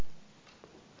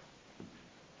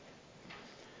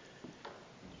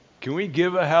Can we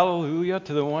give a hallelujah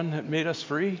to the one that made us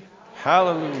free?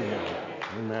 Hallelujah.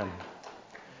 Amen.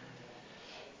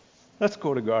 Let's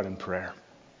go to God in prayer.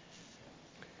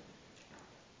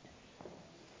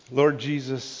 Lord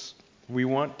Jesus, we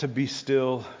want to be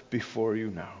still before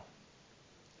you now.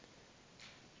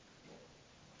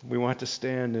 We want to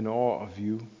stand in awe of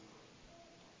you,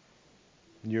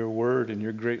 your word, and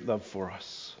your great love for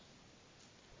us.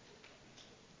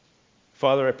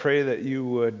 Father, I pray that you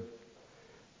would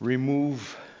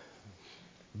remove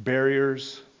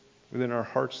barriers within our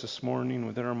hearts this morning,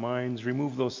 within our minds.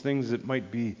 Remove those things that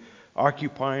might be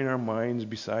occupying our minds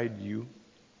beside you.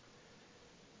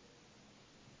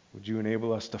 Would you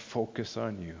enable us to focus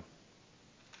on you?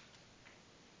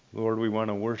 Lord, we want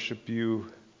to worship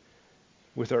you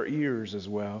with our ears as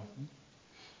well,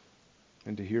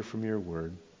 and to hear from your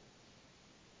word.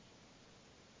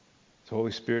 So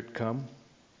Holy Spirit, come.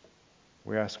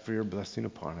 We ask for your blessing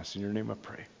upon us. In your name I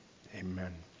pray.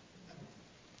 Amen.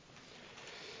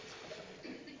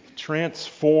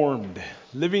 Transformed,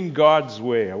 living God's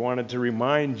way. I wanted to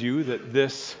remind you that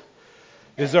this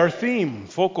is our theme,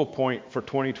 focal point for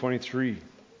 2023.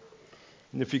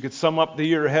 And if you could sum up the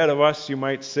year ahead of us, you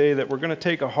might say that we're going to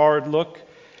take a hard look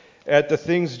at the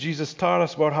things Jesus taught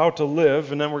us about how to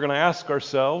live, and then we're going to ask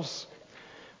ourselves,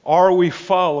 are we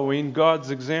following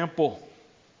God's example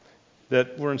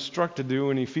that we're instructed to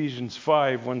do in Ephesians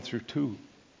 5, 1 through 2?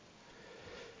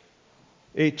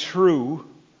 A true,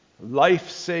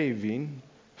 life-saving,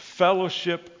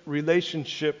 fellowship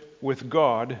relationship with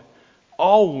God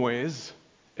always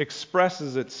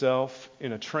expresses itself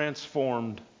in a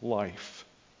transformed life.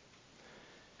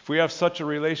 If we have such a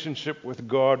relationship with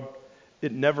God,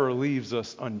 it never leaves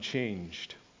us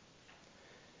unchanged.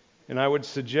 And I would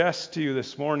suggest to you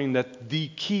this morning that the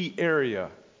key area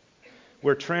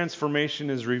where transformation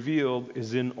is revealed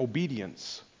is in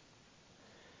obedience.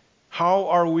 How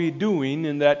are we doing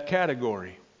in that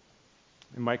category?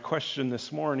 And my question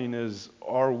this morning is,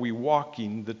 are we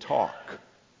walking the talk?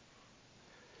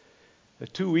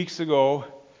 2 weeks ago,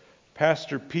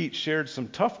 Pastor Pete shared some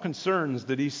tough concerns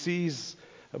that he sees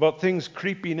about things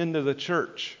creeping into the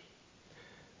church.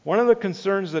 One of the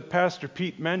concerns that Pastor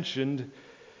Pete mentioned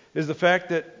is the fact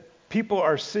that people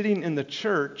are sitting in the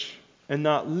church and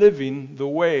not living the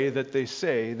way that they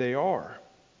say they are.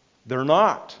 They're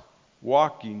not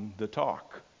walking the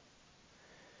talk.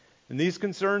 And these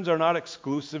concerns are not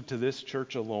exclusive to this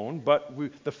church alone, but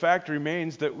the fact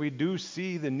remains that we do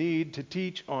see the need to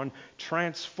teach on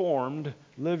transformed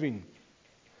living.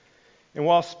 And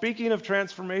while speaking of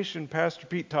transformation, Pastor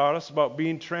Pete taught us about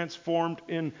being transformed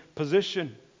in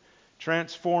position,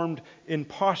 transformed in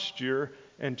posture,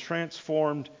 and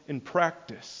transformed in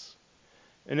practice.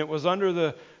 And it was under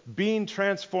the being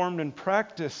transformed in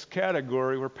practice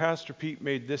category where Pastor Pete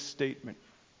made this statement.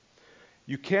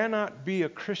 You cannot be a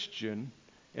Christian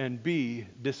and be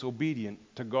disobedient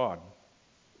to God.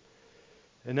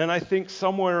 And then I think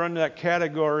somewhere under that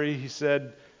category he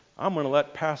said, I'm going to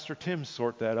let Pastor Tim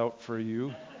sort that out for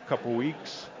you a couple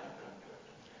weeks.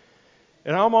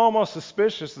 And I'm almost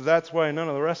suspicious that that's why none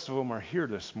of the rest of them are here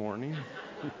this morning.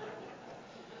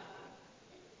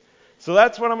 So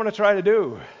that's what I'm going to try to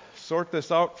do, sort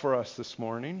this out for us this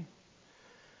morning.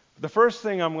 The first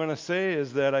thing I'm going to say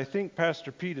is that I think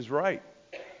Pastor Pete is right.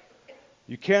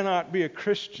 You cannot be a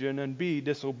Christian and be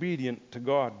disobedient to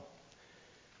God.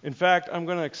 In fact, I'm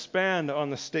going to expand on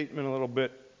the statement a little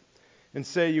bit and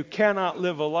say you cannot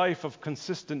live a life of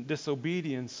consistent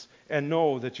disobedience and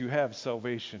know that you have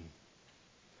salvation.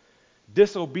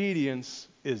 Disobedience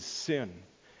is sin.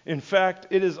 In fact,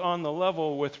 it is on the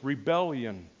level with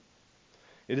rebellion.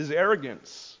 It is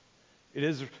arrogance. It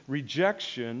is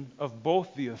rejection of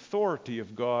both the authority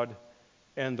of God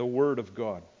and the Word of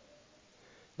God.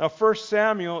 Now, 1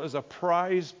 Samuel is a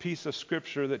prized piece of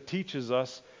Scripture that teaches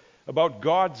us about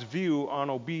God's view on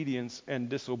obedience and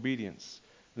disobedience.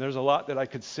 And there's a lot that I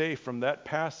could say from that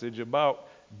passage about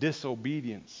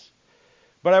disobedience.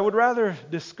 But I would rather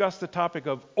discuss the topic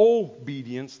of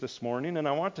obedience this morning, and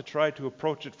I want to try to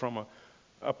approach it from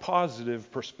a positive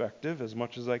perspective as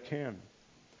much as I can.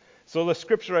 So the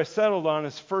scripture I settled on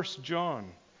is 1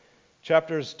 John,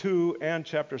 chapters 2 and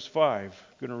chapters 5.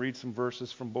 I'm going to read some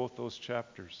verses from both those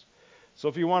chapters. So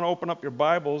if you want to open up your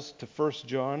Bibles to 1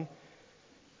 John,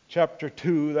 chapter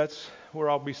 2, that's where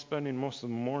I'll be spending most of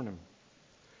the morning.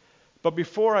 But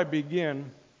before I begin,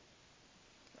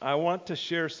 I want to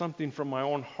share something from my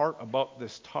own heart about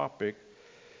this topic.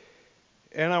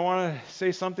 And I want to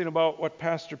say something about what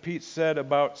Pastor Pete said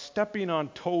about stepping on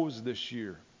toes this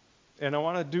year. And I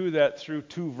want to do that through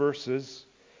 2 verses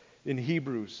in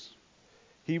Hebrews.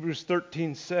 Hebrews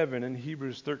 13:7 and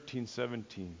Hebrews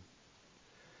 13:17.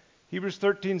 Hebrews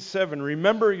 13:7,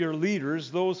 remember your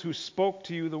leaders, those who spoke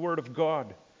to you the word of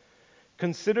God.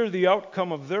 Consider the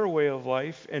outcome of their way of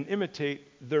life and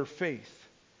imitate their faith.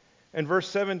 And verse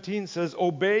 17 says,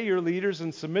 obey your leaders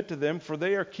and submit to them, for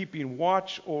they are keeping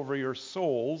watch over your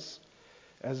souls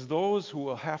as those who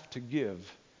will have to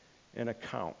give an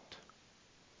account.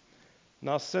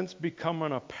 Now, since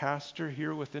becoming a pastor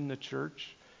here within the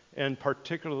church, and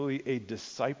particularly a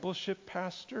discipleship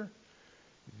pastor,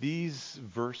 these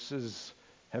verses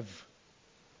have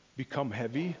become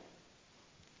heavy.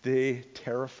 They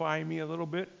terrify me a little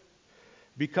bit,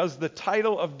 because the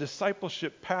title of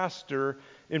discipleship pastor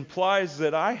implies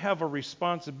that I have a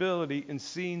responsibility in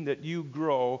seeing that you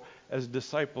grow as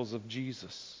disciples of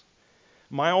Jesus.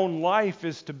 My own life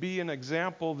is to be an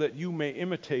example that you may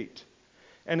imitate.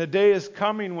 And a day is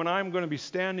coming when I'm going to be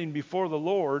standing before the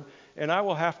Lord, and I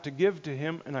will have to give to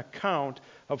Him an account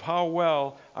of how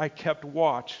well I kept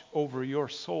watch over your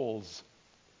souls.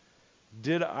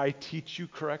 Did I teach you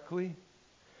correctly?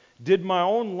 Did my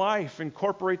own life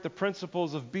incorporate the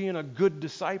principles of being a good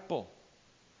disciple?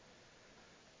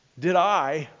 Did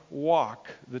I walk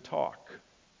the talk?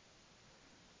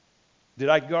 Did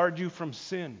I guard you from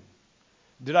sin?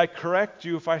 Did I correct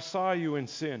you if I saw you in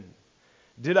sin?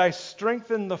 Did I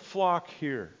strengthen the flock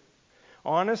here?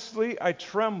 Honestly, I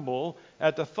tremble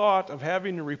at the thought of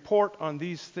having to report on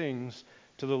these things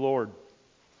to the Lord.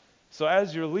 So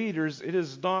as your leaders, it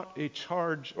is not a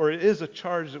charge, or it is a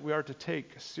charge that we are to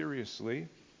take seriously.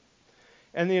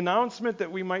 And the announcement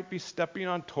that we might be stepping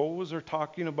on toes or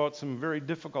talking about some very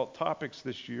difficult topics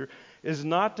this year is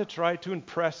not to try to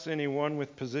impress anyone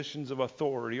with positions of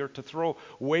authority or to throw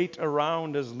weight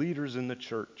around as leaders in the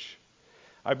church.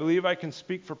 I believe I can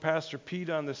speak for Pastor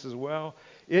Pete on this as well.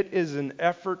 It is an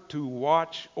effort to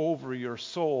watch over your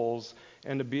souls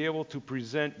and to be able to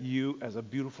present you as a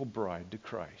beautiful bride to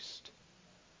Christ.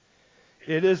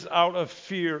 It is out of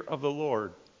fear of the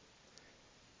Lord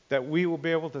that we will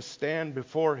be able to stand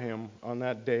before Him on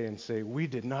that day and say, we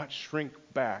did not shrink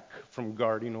back from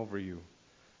guarding over you,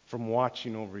 from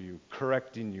watching over you,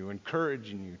 correcting you,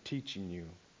 encouraging you, teaching you.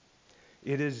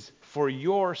 It is for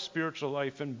your spiritual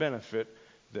life and benefit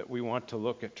that we want to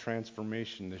look at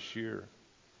transformation this year.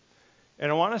 And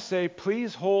I want to say,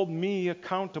 please hold me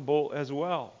accountable as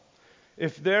well.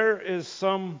 If there is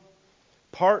some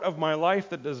part of my life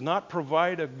that does not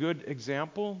provide a good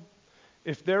example,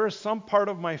 if there is some part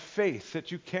of my faith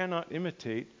that you cannot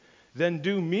imitate, then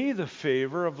do me the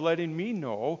favor of letting me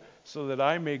know so that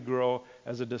I may grow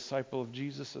as a disciple of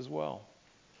Jesus as well.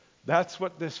 That's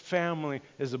what this family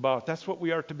is about. That's what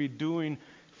we are to be doing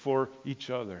for each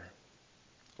other.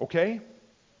 Okay?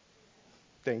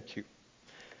 Thank you.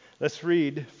 Let's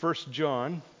read 1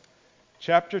 John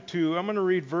chapter 2. I'm going to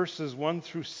read verses 1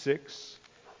 through 6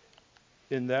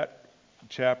 in that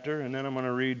chapter, and then I'm going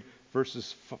to read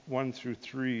verses 1 through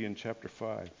 3 in chapter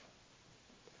 5.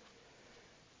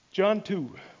 John 2,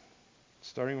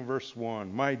 starting in verse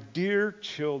 1. My dear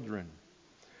children,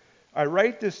 I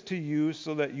write this to you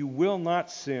so that you will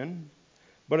not sin.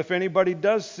 But if anybody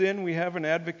does sin, we have an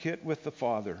advocate with the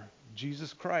Father,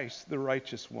 Jesus Christ, the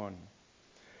righteous one.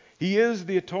 He is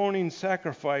the atoning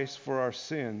sacrifice for our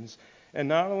sins, and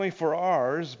not only for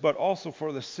ours, but also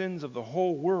for the sins of the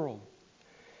whole world.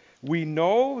 We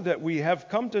know that we have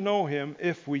come to know Him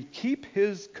if we keep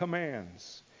His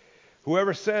commands.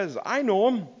 Whoever says, I know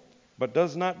Him, but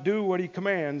does not do what He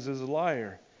commands is a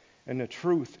liar, and the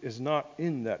truth is not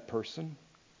in that person.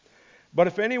 But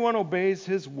if anyone obeys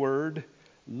His word,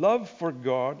 love for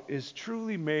God is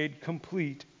truly made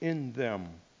complete in them.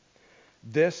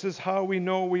 This is how we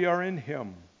know we are in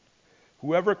Him.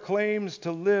 Whoever claims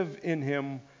to live in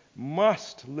Him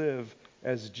must live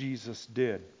as Jesus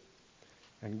did.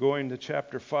 And going to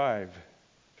chapter 5,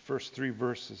 first 3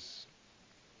 verses.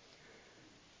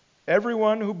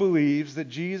 Everyone who believes that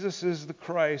Jesus is the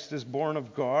Christ is born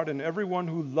of God, and everyone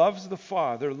who loves the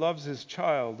Father loves his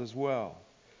child as well.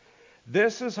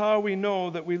 This is how we know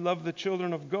that we love the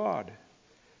children of God,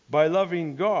 by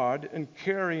loving God and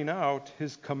carrying out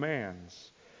His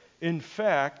commands. In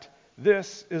fact,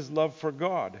 this is love for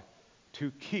God,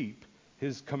 to keep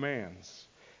His commands.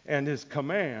 And His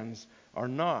commands are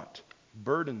not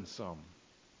burdensome.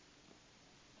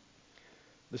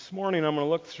 This morning I'm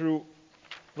going to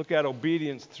look at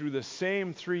obedience through the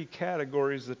same 3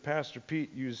 categories that Pastor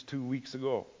Pete used 2 weeks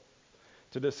ago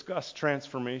to discuss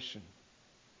transformation.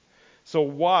 So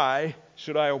why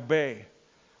should I obey?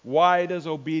 Why does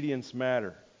obedience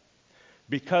matter?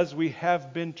 Because we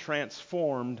have been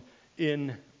transformed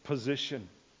in position.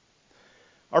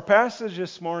 Our passage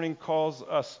this morning calls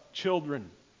us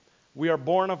children. We are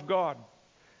born of God.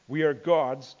 We are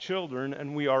God's children,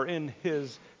 and we are in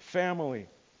His family.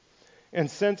 And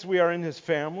since we are in His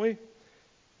family,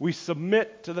 we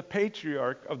submit to the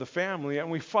patriarch of the family,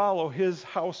 and we follow his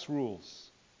house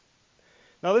rules.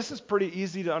 Now, this is pretty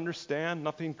easy to understand,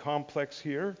 nothing complex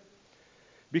here,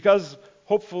 because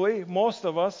hopefully most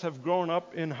of us have grown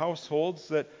up in households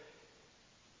that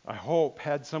I hope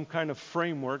had some kind of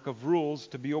framework of rules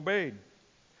to be obeyed.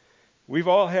 We've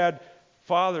all had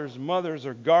fathers, mothers,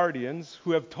 or guardians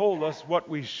who have told us what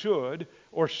we should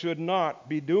or should not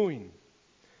be doing.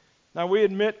 Now, we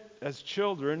admit as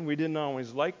children we didn't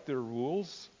always like their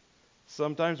rules.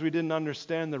 Sometimes we didn't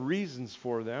understand the reasons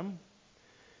for them.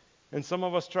 And some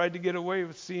of us tried to get away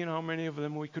with seeing how many of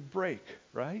them we could break,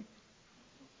 right?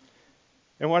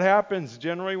 And what happens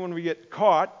generally when we get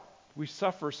caught, we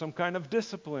suffer some kind of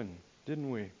discipline,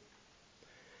 didn't we?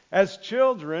 As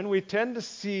children, we tend to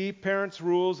see parents'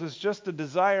 rules as just a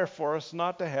desire for us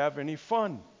not to have any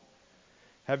fun.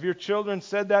 Have your children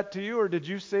said that to you, or did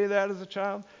you say that as a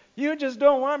child? You just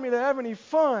don't want me to have any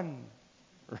fun,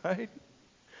 right?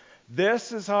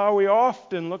 This is how we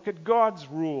often look at God's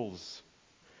rules.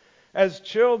 As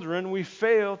children, we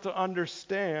fail to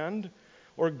understand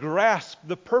or grasp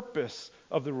the purpose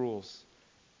of the rules.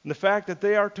 And the fact that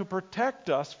they are to protect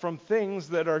us from things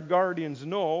that our guardians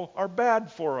know are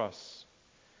bad for us.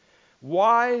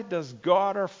 Why does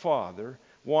God our Father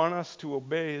want us to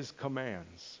obey His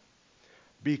commands?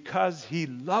 Because He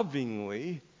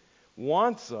lovingly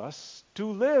wants us to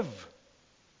live,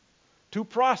 to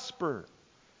prosper,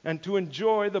 and to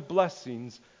enjoy the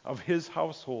blessings of His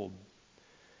household.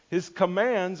 His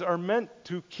commands are meant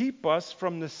to keep us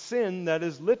from the sin that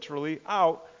is literally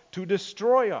out to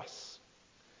destroy us.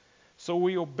 So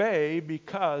we obey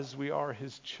because we are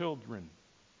His children.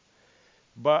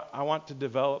 But I want to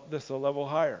develop this a level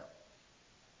higher.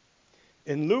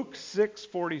 In Luke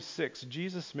 6:46,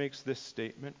 Jesus makes this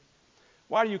statement,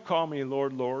 "Why do you call me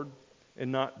Lord, Lord,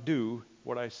 and not do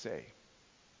what I say?"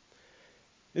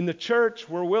 In the church,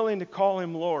 we're willing to call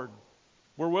Him Lord.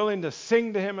 We're willing to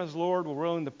sing to Him as Lord. We're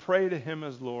willing to pray to Him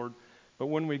as Lord. But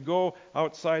when we go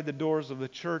outside the doors of the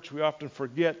church, we often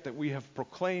forget that we have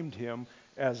proclaimed Him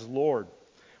as Lord.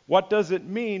 What does it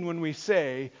mean when we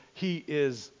say He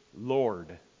is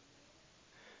Lord?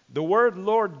 The word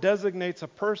Lord designates a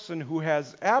person who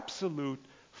has absolute,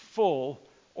 full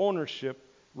ownership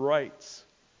rights.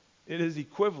 It is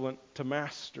equivalent to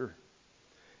master.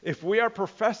 If we are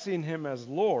professing Him as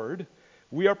Lord,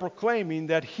 we are proclaiming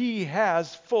that He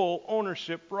has full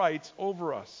ownership rights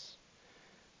over us.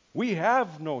 We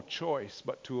have no choice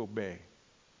but to obey,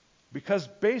 because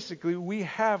basically we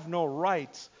have no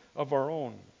rights of our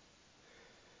own.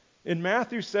 In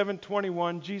Matthew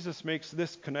 7:21, Jesus makes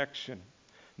this connection.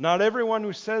 "Not everyone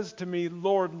who says to me,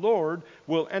 'Lord, Lord,'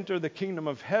 will enter the kingdom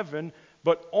of heaven,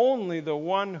 but only the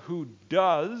one who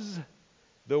does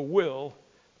the will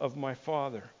of my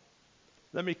Father."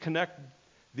 Let me connect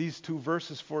these two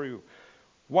verses for you.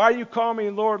 Why do you call me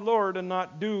Lord, Lord, and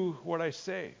not do what I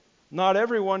say? Not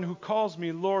everyone who calls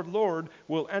me Lord, Lord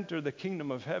will enter the kingdom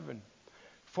of heaven.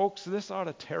 Folks, this ought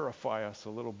to terrify us a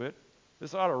little bit.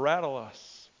 This ought to rattle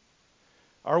us.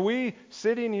 Are we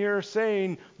sitting here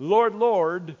saying, Lord,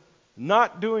 Lord,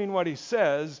 not doing what He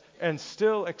says, and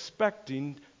still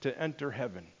expecting to enter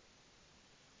heaven?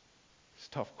 It's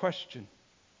a tough question.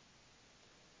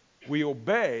 We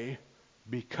obey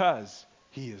because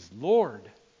He is Lord.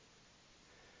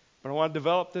 But I want to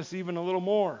develop this even a little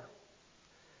more.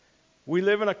 We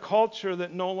live in a culture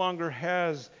that no longer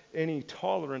has any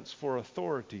tolerance for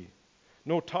authority.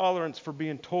 No tolerance for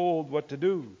being told what to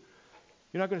do.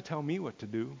 You're not going to tell me what to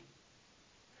do.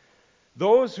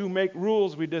 Those who make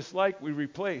rules we dislike, we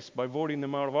replace by voting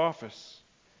them out of office.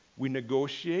 We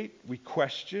negotiate, we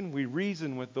question, we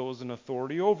reason with those in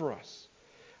authority over us.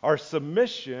 Our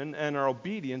submission and our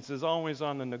obedience is always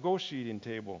on the negotiating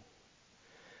table.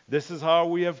 This is how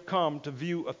we have come to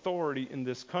view authority in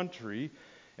this country.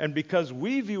 And because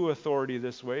we view authority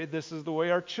this way, this is the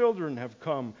way our children have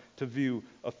come to view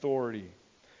authority.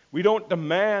 We don't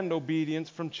demand obedience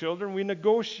from children, we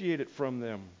negotiate it from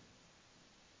them.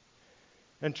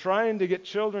 And trying to get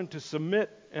children to submit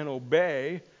and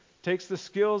obey takes the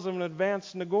skills of an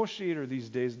advanced negotiator these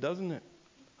days, doesn't it?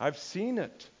 I've seen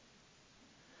it.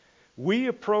 We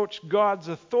approach God's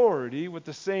authority with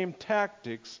the same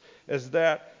tactics as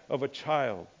that of a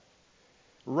child.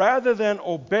 Rather than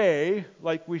obey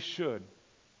like we should,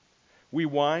 we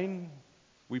whine,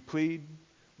 we plead,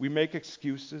 we make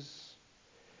excuses,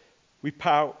 we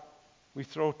pout, we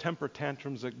throw temper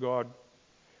tantrums at God.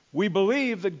 We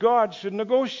believe that God should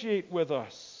negotiate with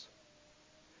us.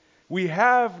 We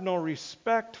have no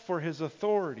respect for His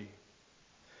authority.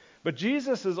 But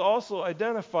Jesus is also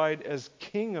identified as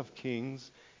King of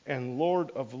Kings and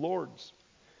Lord of Lords.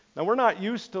 Now, we're not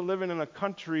used to living in a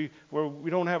country where we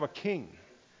don't have a king.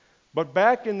 But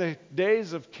back in the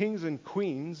days of kings and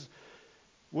queens,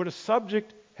 would a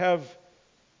subject have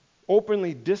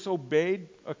openly disobeyed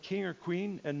a king or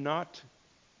queen and not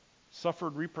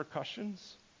suffered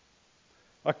repercussions?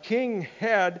 A king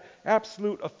had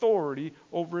absolute authority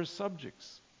over his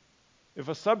subjects. If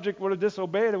a subject would have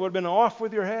disobeyed, it would have been off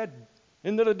with your head,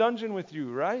 into the dungeon with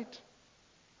you, right?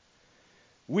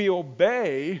 We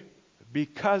obey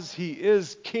because he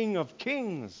is King of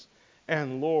Kings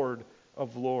and Lord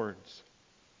of Lords.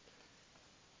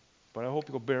 But I hope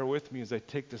you'll bear with me as I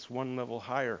take this one level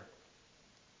higher.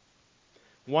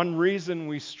 One reason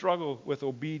we struggle with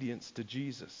obedience to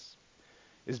Jesus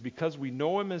is because we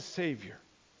know him as Savior,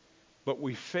 but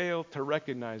we fail to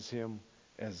recognize him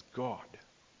as God.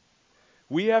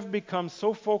 We have become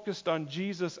so focused on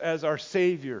Jesus as our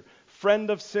Savior, friend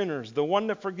of sinners, the one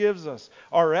that forgives us,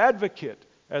 our advocate,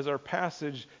 as our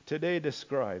passage today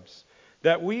describes,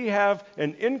 that we have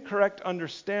an incorrect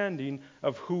understanding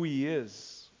of who he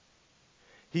is.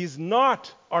 He's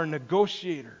not our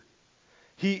negotiator.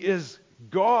 He is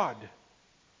God.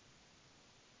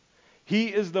 He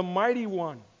is the mighty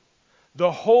one,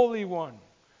 the holy one,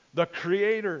 the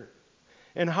creator.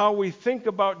 And how we think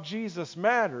about Jesus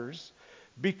matters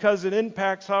because it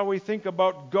impacts how we think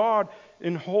about God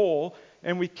in whole,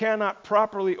 and we cannot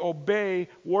properly obey,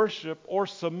 worship, or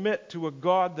submit to a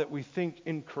God that we think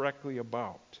incorrectly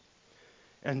about.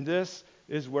 And this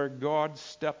is where God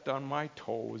stepped on my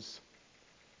toes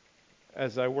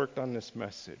as I worked on this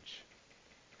message.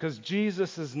 Because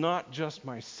Jesus is not just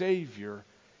my Savior,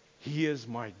 he is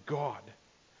my God.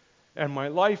 And my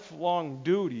lifelong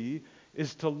duty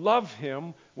is to love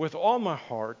him with all my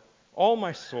heart, all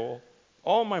my soul,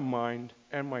 all my mind,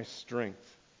 and my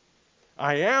strength.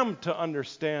 I am to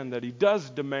understand that he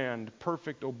does demand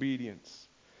perfect obedience.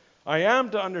 I am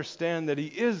to understand that he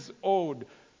is owed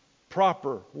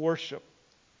proper worship.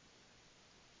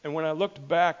 And when I looked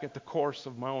back at the course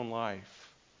of my own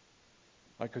life,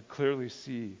 I could clearly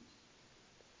see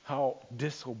how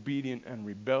disobedient and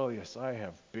rebellious I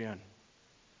have been.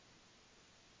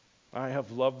 I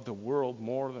have loved the world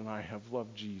more than I have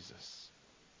loved Jesus.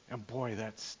 And boy,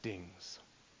 that stings.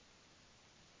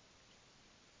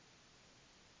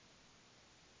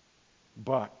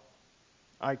 But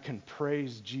I can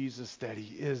praise Jesus that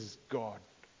he is God,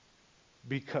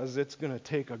 because it's going to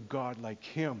take a God like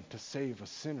him to save a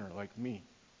sinner like me.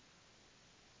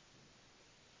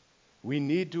 We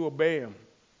need to obey him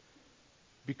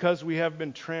because we have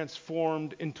been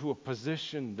transformed into a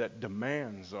position that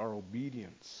demands our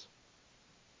obedience.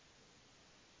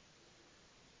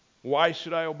 Why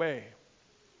should I obey?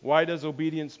 Why does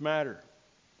obedience matter?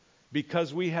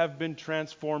 Because we have been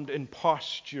transformed in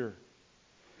posture.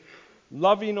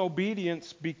 Loving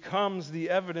obedience becomes the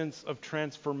evidence of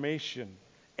transformation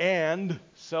and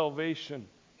salvation.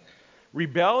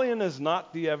 Rebellion is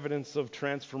not the evidence of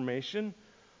transformation.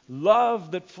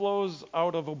 Love that flows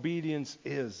out of obedience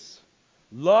is.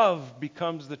 Love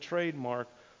becomes the trademark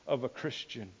of a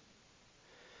Christian.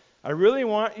 I really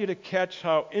want you to catch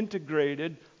how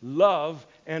integrated love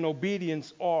and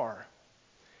obedience are.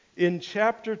 In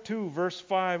chapter 2, verse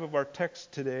 5 of our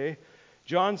text today,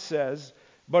 John says,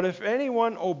 "But if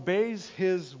anyone obeys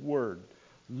his word,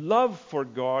 love for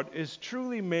God is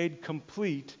truly made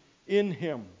complete in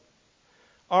him."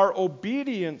 Our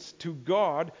obedience to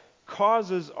God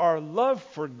causes our love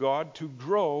for God to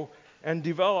grow and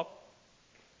develop.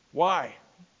 Why?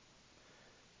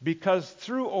 Because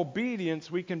through obedience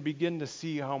we can begin to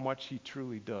see how much he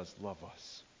truly does love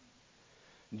us.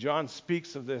 John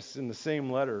speaks of this in the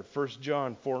same letter, 1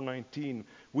 John 4:19.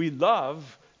 We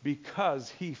love because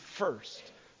he first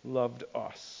loved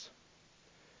us.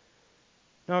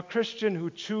 Now, a Christian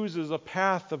who chooses a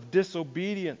path of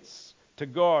disobedience to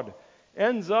God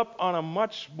ends up on a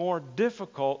much more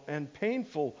difficult and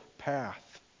painful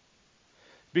path.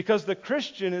 Because the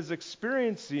Christian is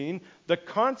experiencing the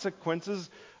consequences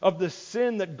of the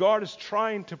sin that God is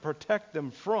trying to protect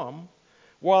them from,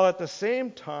 while at the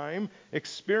same time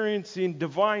experiencing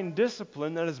divine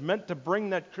discipline that is meant to bring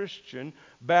that Christian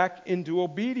back into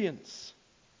obedience.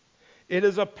 It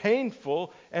is a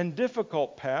painful and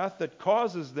difficult path that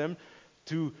causes them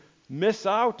to miss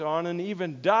out on and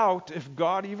even doubt if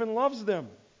God even loves them.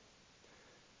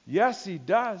 Yes, he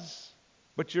does.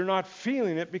 But you're not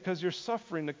feeling it because you're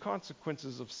suffering the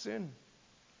consequences of sin.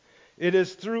 It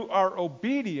is through our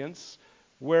obedience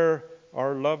where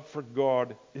our love for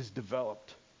God is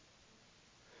developed.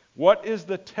 What is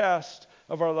the test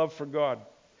of our love for God?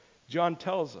 John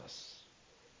tells us.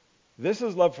 This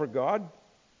is love for God,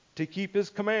 to keep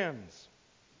His commands.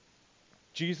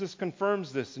 Jesus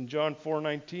confirms this in John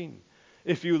 4:19.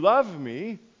 If you love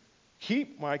me,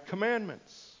 keep my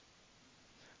commandments.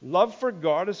 Love for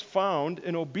God is found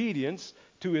in obedience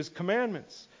to His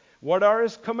commandments. What are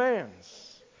His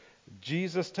commands?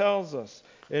 Jesus tells us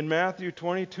in Matthew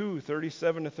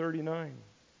 22:37-39.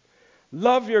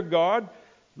 Love your God,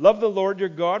 love the Lord your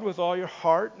God with all your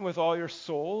heart and with all your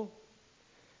soul,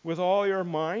 with all your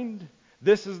mind.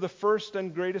 This is the first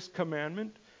and greatest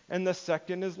commandment, and the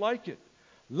second is like it.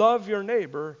 Love your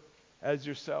neighbor as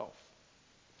yourself.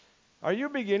 Are you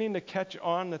beginning to catch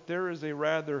on that there is a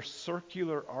rather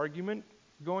circular argument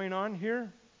going on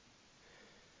here?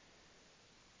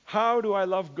 How do I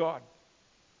love God?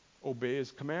 Obey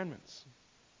His commandments.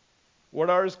 What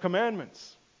are His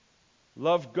commandments?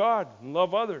 Love God and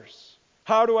love others.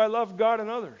 How do I love God and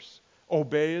others?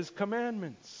 Obey His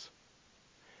commandments.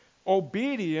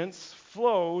 Obedience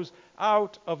flows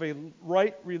out of a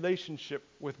right relationship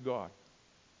with God.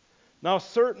 Now,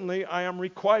 certainly, I am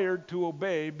required to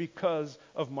obey because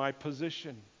of my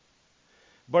position.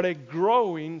 But a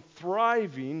growing,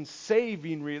 thriving,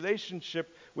 saving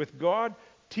relationship with God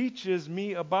teaches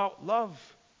me about love.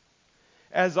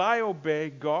 As I obey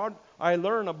God, I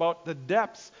learn about the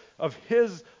depths of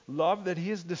His love that He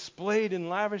has displayed and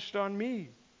lavished on me.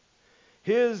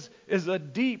 His is a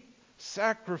deep,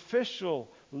 sacrificial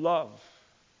love.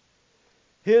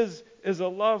 His is a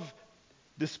love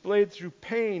displayed through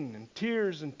pain and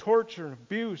tears and torture and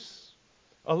abuse.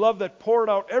 A love that poured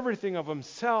out everything of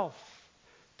Himself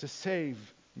to save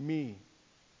me.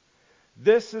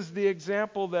 This is the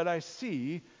example that I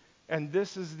see, and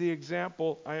this is the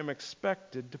example I am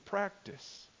expected to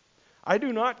practice. I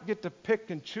do not get to pick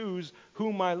and choose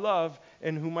whom I love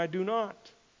and whom I do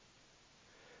not.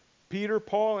 Peter,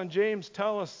 Paul, and James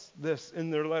tell us this in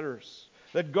their letters,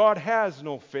 that God has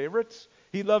no favorites.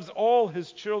 He loves all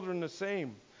His children the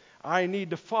same. I need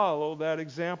to follow that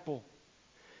example.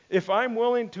 If I'm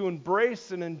willing to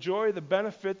embrace and enjoy the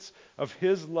benefits of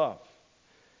His love,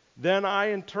 then I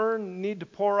in turn need to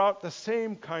pour out the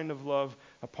same kind of love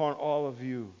upon all of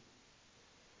you.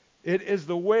 It is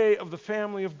the way of the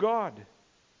family of God.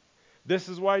 This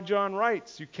is why John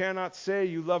writes, you cannot say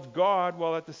you love God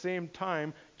while at the same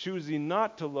time choosing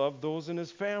not to love those in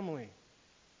His family.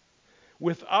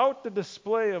 Without the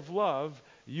display of love,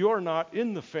 you're not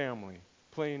in the family,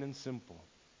 plain and simple.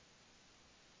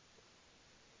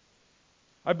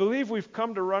 I believe we've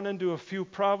come to run into a few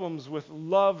problems with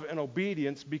love and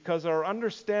obedience because our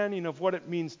understanding of what it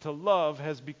means to love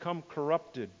has become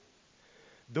corrupted.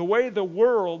 The way the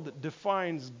world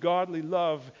defines godly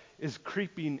love is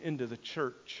creeping into the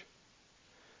church.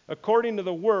 According to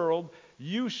the world,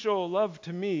 you show love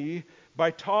to me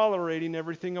by tolerating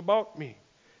everything about me,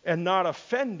 and not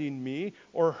offending me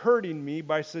or hurting me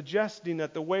by suggesting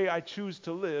that the way I choose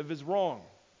to live is wrong.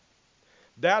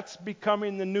 That's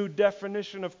becoming the new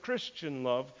definition of Christian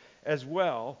love as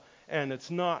well, and it's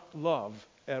not love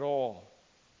at all.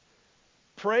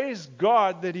 Praise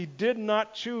God that He did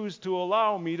not choose to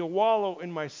allow me to wallow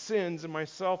in my sins and my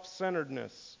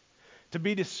self-centeredness, to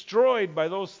be destroyed by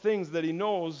those things that He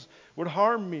knows would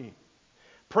harm me.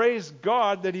 Praise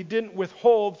God that He didn't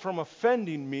withhold from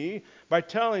offending me by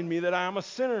telling me that I am a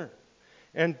sinner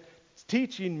and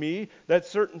teaching me that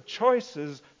certain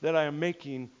choices that I am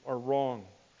making are wrong.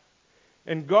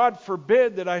 And God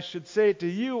forbid that I should say to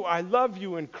you, I love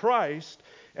you in Christ,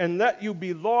 and let you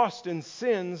be lost in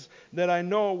sins that I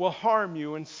know will harm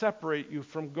you and separate you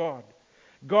from God.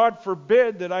 God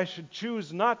forbid that I should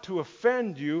choose not to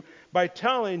offend you by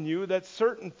telling you that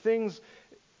certain things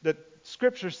that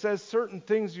Scripture says certain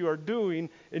things you are doing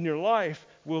in your life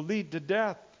will lead to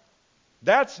death.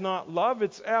 That's not love,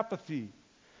 it's apathy.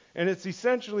 And it's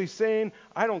essentially saying,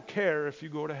 I don't care if you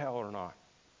go to hell or not.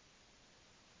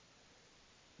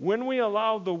 When we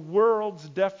allow the world's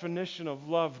definition of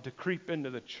love to creep into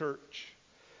the church,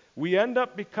 we end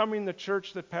up becoming the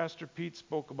church that Pastor Pete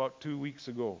spoke about 2 weeks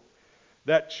ago.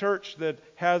 That church that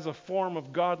has a form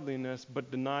of godliness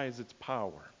but denies its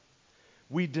power.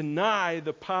 We deny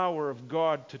the power of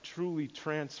God to truly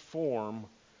transform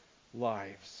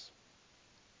lives.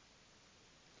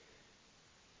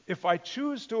 If I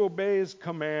choose to obey His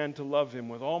command to love Him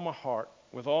with all my heart,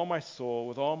 with all my soul,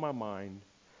 with all my mind,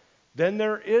 then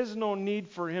there is no need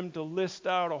for Him to list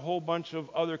out a whole bunch of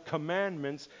other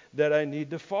commandments that I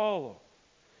need to follow.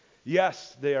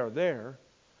 Yes, they are there,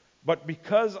 but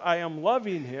because I am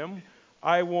loving Him,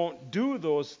 I won't do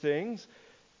those things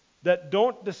that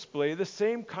don't display the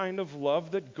same kind of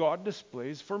love that God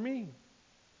displays for me.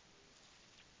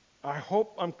 I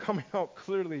hope I'm coming out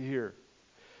clearly here.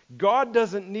 God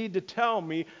doesn't need to tell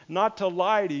me not to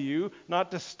lie to you,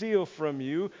 not to steal from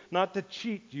you, not to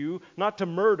cheat you, not to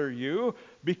murder you,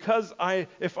 because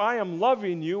if I am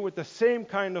loving you with the same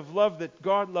kind of love that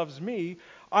God loves me,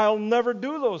 I'll never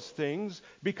do those things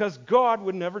because God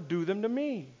would never do them to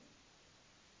me.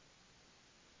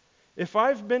 If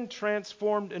I've been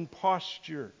transformed in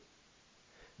posture,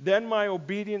 then my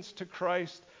obedience to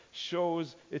Christ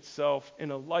shows itself in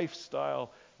a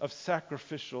lifestyle of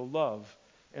sacrificial love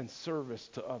and service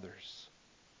to others.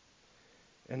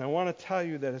 And I want to tell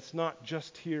you that it's not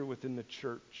just here within the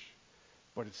church,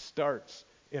 but it starts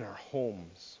in our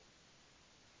homes.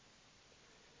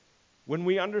 When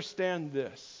we understand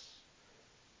this,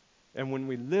 and when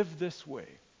we live this way,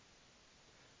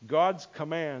 God's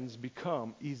commands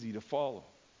become easy to follow.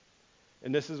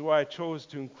 And this is why I chose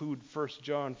to include 1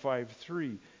 John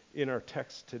 5:3 in our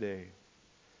text today.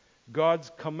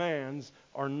 God's commands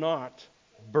are not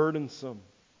burdensome.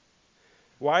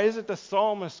 Why is it the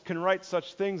psalmist can write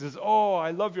such things as, "Oh,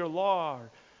 I love your law.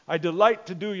 I delight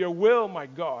to do your will, my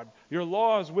God. Your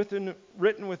law is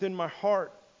written within my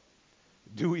heart."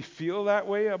 Do we feel that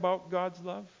way about God's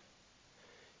love?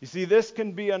 You see, this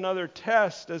can be another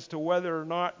test as to whether or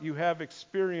not you have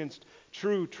experienced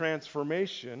true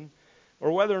transformation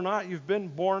or whether or not you've been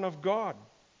born of God.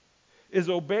 Is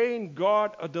obeying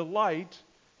God a delight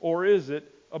or is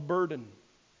it a burden?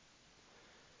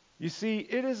 You see,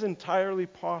 it is entirely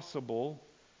possible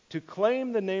to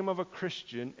claim the name of a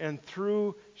Christian and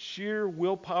through sheer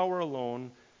willpower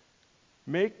alone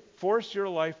force your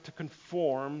life to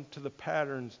conform to the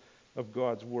patterns of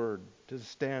God's Word, to the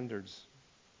standards.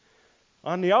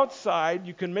 On the outside,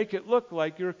 you can make it look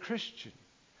like you're a Christian.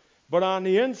 But on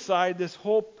the inside, this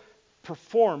whole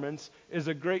performance is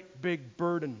a great big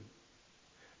burden.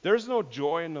 There's no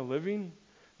joy in the living.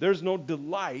 There's no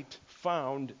delight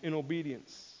found in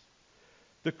obedience.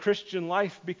 The Christian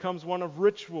life becomes one of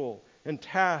ritual and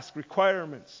task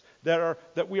requirements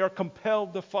that we are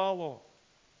compelled to follow.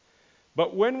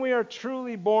 But when we are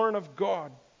truly born of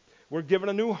God, we're given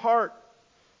a new heart,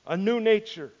 a new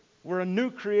nature. We're a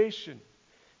new creation.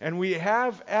 And we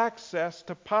have access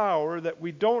to power that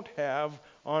we don't have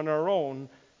on our own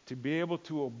to be able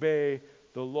to obey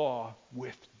the law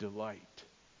with delight.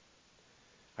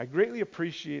 I greatly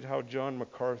appreciate how John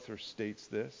MacArthur states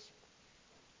this.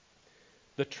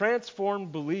 The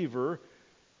transformed believer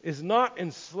is not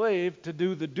enslaved to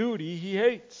do the duty he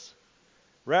hates.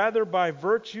 Rather, by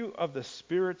virtue of the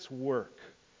Spirit's work,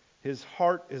 his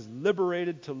heart is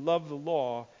liberated to love the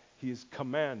law he is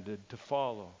commanded to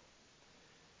follow.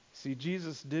 See,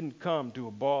 Jesus didn't come to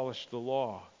abolish the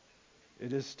law.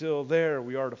 It is still there.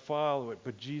 We are to follow it.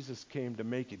 But Jesus came to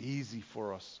make it easy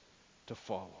for us to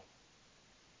follow.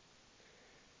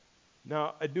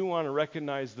 Now, I do want to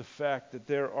recognize the fact that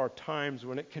there are times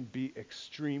when it can be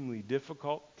extremely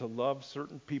difficult to love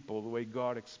certain people the way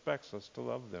God expects us to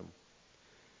love them.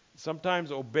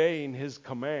 Sometimes obeying His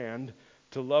command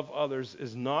to love others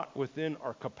is not within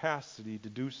our capacity to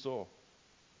do so.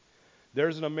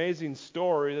 There's an amazing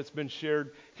story that's been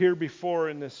shared here before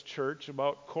in this church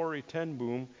about Corrie ten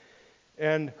Boom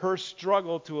and her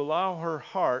struggle to allow her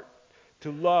heart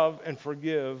to love and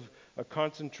forgive a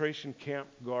concentration camp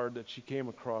guard that she came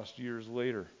across years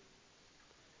later.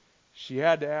 She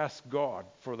had to ask God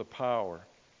for the power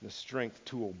and the strength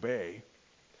to obey.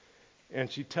 And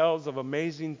she tells of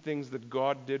amazing things that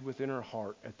God did within her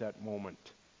heart at that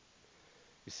moment.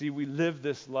 You see, we live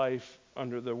this life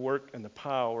under the work and the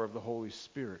power of the Holy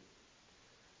Spirit.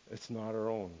 It's not our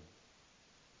own.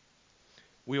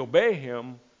 We obey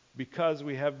Him because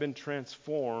we have been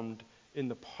transformed in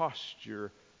the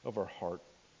posture of our heart.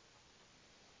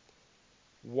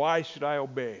 Why should I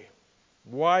obey?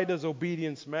 Why does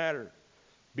obedience matter?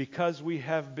 Because we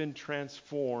have been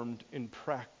transformed in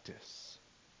practice.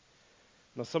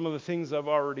 Now, some of the things I've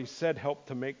already said help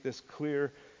to make this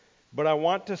clear, but I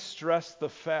want to stress the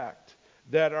fact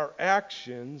that our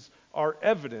actions are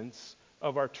evidence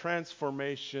of our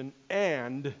transformation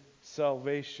and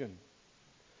salvation.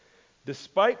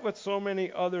 Despite what so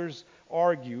many others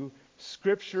argue,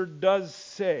 Scripture does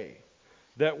say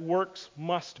that works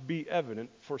must be evident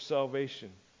for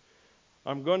salvation.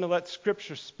 I'm going to let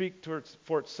Scripture speak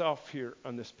for itself here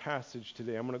on this passage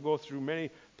today. I'm going to go through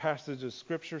many passages of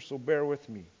Scripture, so bear with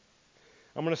me.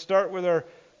 I'm going to start with our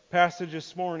passage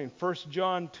this morning, 1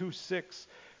 John 2:6.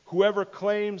 Whoever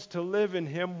claims to live in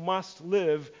Him must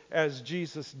live as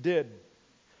Jesus did.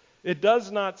 It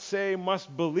does not say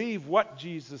must believe what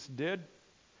Jesus did.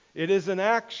 It is an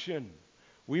action.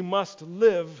 We must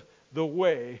live the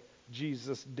way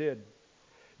Jesus did.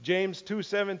 James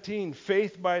 2:17,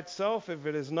 faith by itself, if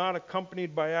it is not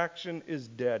accompanied by action, is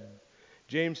dead.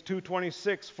 James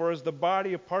 2:26, for as the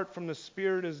body apart from the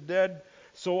spirit is dead,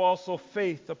 so also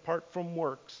faith apart from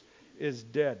works is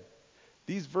dead.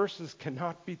 These verses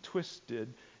cannot be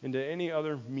twisted into any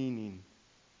other meaning.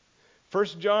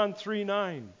 1 John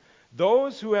 3:9,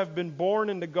 those who have been born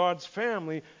into God's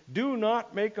family do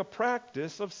not make a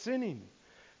practice of sinning,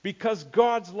 because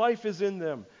God's life is in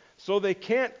them. So they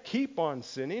can't keep on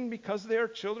sinning because they are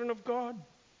children of God.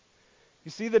 You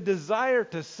see, the desire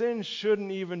to sin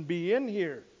shouldn't even be in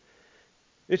here.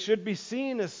 It should be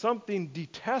seen as something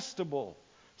detestable,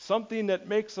 something that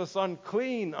makes us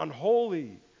unclean,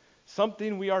 unholy,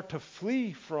 something we are to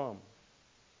flee from.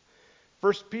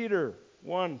 1 Peter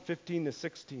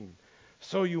 1:15-16.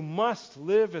 So you must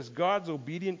live as God's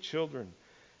obedient children.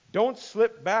 Don't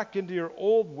slip back into your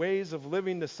old ways of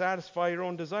living to satisfy your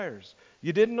own desires.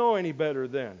 You didn't know any better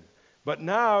then. But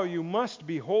now you must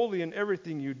be holy in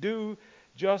everything you do,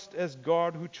 just as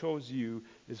God who chose you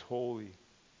is holy.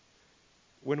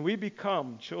 When we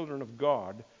become children of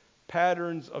God,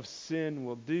 patterns of sin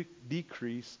will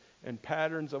decrease and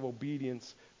patterns of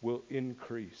obedience will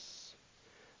increase.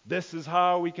 This is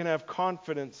how we can have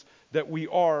confidence that we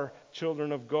are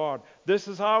children of God. This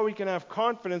is how we can have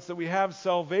confidence that we have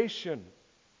salvation.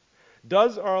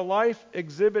 Does our life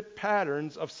exhibit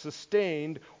patterns of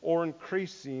sustained or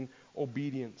increasing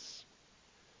obedience?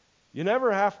 You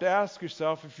never have to ask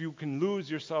yourself if you can lose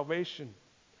your salvation.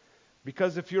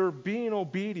 Because if you're being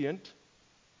obedient,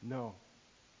 no,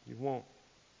 you won't.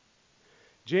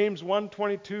 James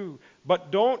 1:22,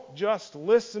 but don't just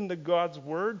listen to God's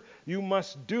word, you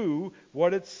must do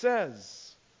what it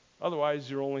says. Otherwise,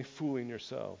 you're only fooling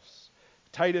yourselves.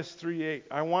 Titus 3:8,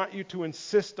 I want you to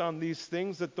insist on these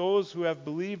things, that those who have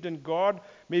believed in God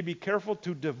may be careful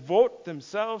to devote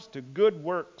themselves to good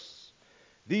works.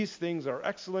 These things are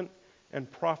excellent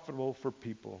and profitable for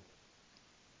people.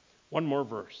 One more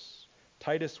verse,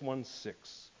 Titus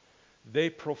 1:6.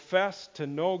 They profess to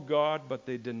know God, but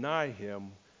they deny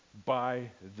him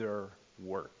by their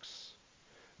works.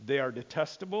 They are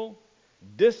detestable,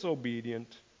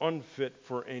 disobedient, unfit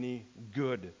for any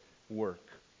good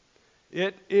work.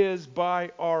 It is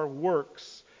by our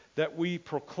works that we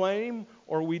proclaim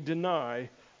or we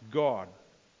deny God.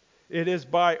 It is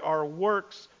by our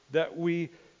works that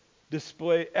we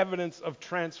display evidence of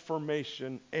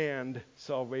transformation and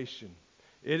salvation.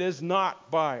 It is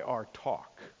not by our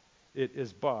talk. It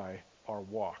is by our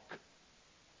walk.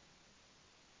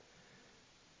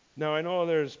 Now, I know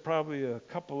there's probably a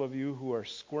couple of you who are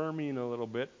squirming a little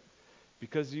bit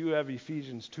because you have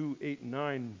Ephesians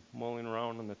 2:8-9 mulling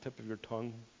around on the tip of your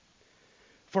tongue.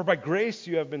 For by grace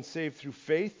you have been saved through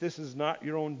faith. This is not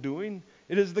your own doing.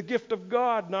 It is the gift of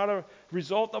God, not a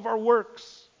result of our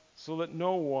works, so that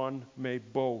no one may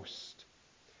boast.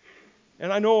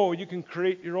 And I know you can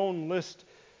create your own list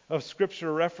of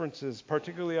scripture references,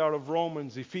 particularly out of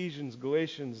Romans, Ephesians,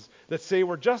 Galatians, that say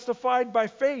we're justified by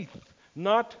faith,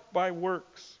 not by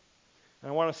works. And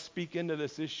I want to speak into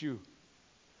this issue.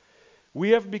 We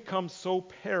have become so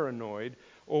paranoid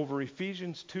over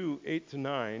Ephesians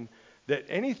 2:8-9 that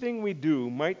anything we do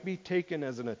might be taken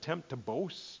as an attempt to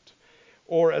boast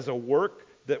or as a work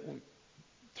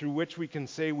through which we can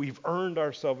say we've earned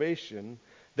our salvation,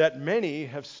 that many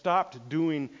have stopped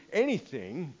doing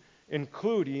anything,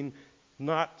 including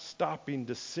not stopping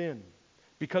to sin,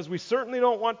 because we certainly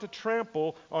don't want to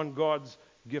trample on God's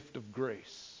gift of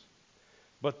grace.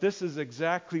 But this is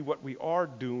exactly what we are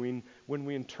doing when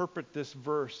we interpret this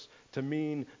verse to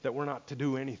mean that we're not to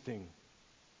do anything.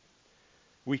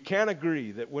 We can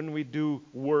agree that when we do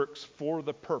works for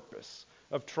the purpose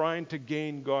of trying to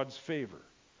gain God's favor,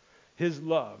 His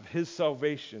love, His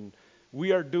salvation,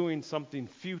 we are doing something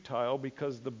futile,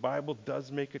 because the Bible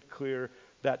does make it clear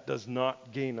that does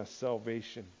not gain us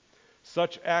salvation.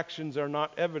 Such actions are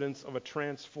not evidence of a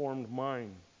transformed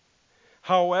mind.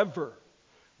 However,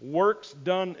 works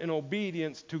done in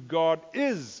obedience to God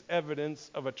is evidence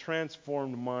of a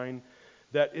transformed mind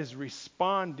that is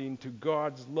responding to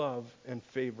God's love and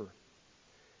favor.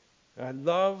 And I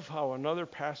love how another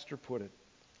pastor put it.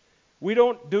 We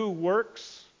don't do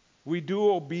works, we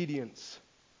do obedience.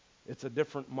 It's a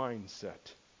different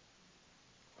mindset.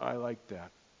 I like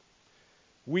that.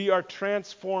 We are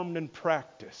transformed in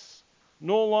practice,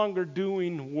 no longer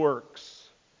doing works,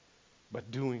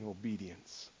 but doing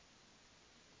obedience.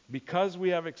 Because we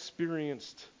have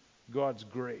experienced God's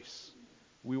grace,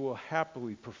 we will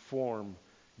happily perform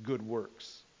good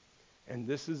works. And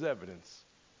this is evidence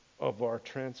of our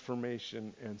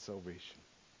transformation and salvation.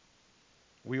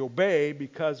 We obey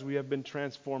because we have been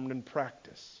transformed in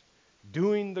practice.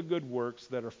 doing the good works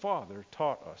that our Father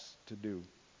taught us to do.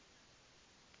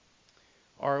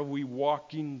 Are we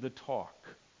walking the talk?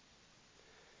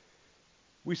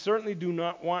 We certainly do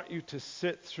not want you to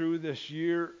sit through this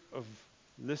year of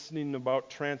listening about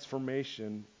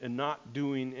transformation and not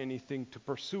doing anything to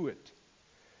pursue it.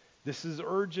 This is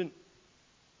urgent.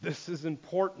 This is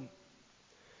important.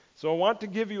 So I want to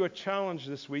give you a challenge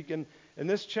this week, and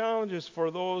this challenge is for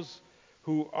those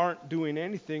who aren't doing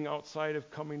anything outside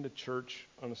of coming to church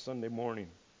on a Sunday morning.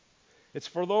 It's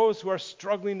for those who are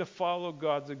struggling to follow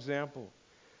God's example.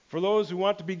 For those who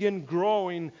want to begin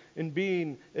growing in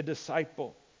being a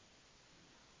disciple.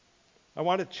 I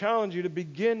want to challenge you to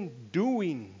begin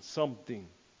doing something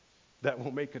that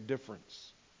will make a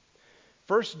difference.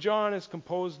 1 John is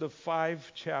composed of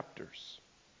 5 chapters.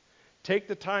 Take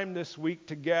the time this week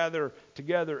to gather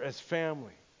together as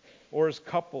family or as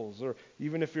couples, or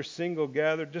even if you're single,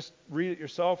 just read it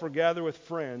yourself or gather with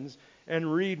friends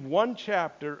and read one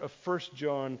chapter of 1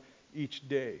 John each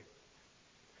day.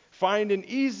 Find an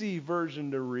easy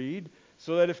version to read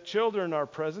so that if children are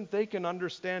present, they can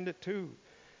understand it too.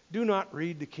 Do not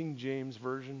read the King James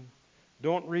Version.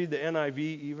 Don't read the NIV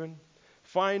even.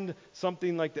 Find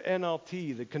something like the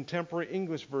NLT, the Contemporary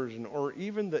English Version, or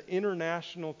even the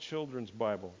International Children's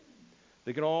Bible.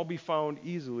 They can all be found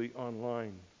easily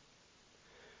online.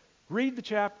 Read the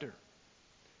chapter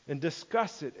and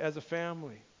discuss it as a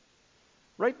family.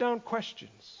 Write down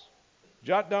questions.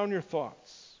 Jot down your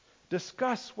thoughts.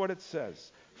 Discuss what it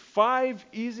says. 5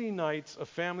 easy nights of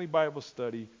family Bible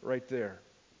study right there.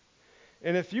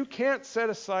 And if you can't set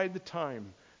aside the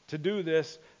time to do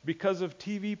this because of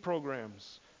TV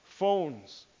programs,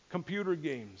 phones, computer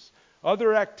games,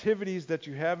 other activities that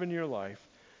you have in your life,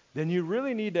 then you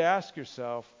really need to ask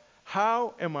yourself,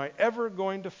 how am I ever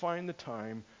going to find the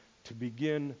time to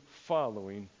begin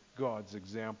following God's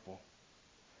example?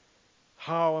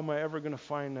 How am I ever going to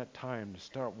find that time to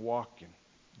start walking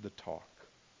the talk?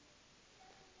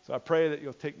 So I pray that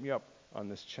you'll take me up on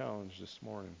this challenge this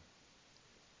morning.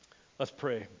 Let's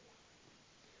pray.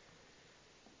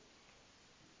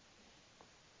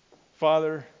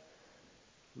 Father,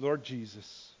 Lord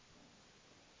Jesus,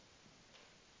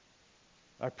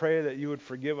 I pray that you would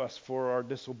forgive us for our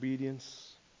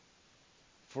disobedience,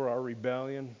 for our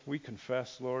rebellion. We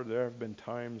confess, Lord, there have been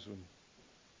times when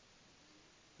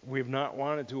we have not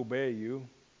wanted to obey you.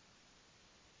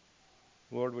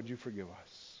 Lord, would you forgive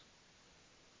us?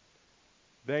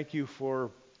 Thank you for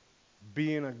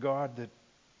being a God that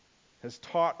has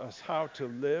taught us how to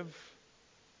live,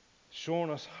 shown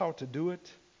us how to do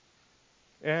it,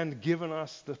 and given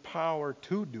us the power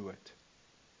to do it.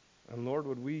 And Lord,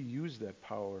 would we use that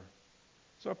power?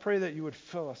 So I pray that you would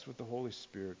fill us with the Holy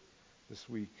Spirit this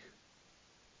week.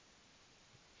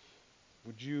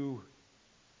 Would you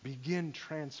begin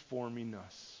transforming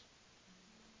us?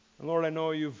 And Lord, I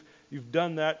know you've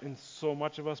done that in so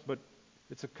much of us, but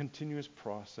it's a continuous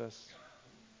process.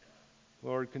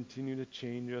 Lord, continue to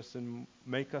change us and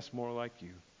make us more like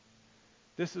you.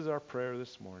 This is our prayer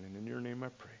this morning. In your name I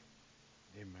pray.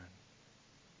 Amen.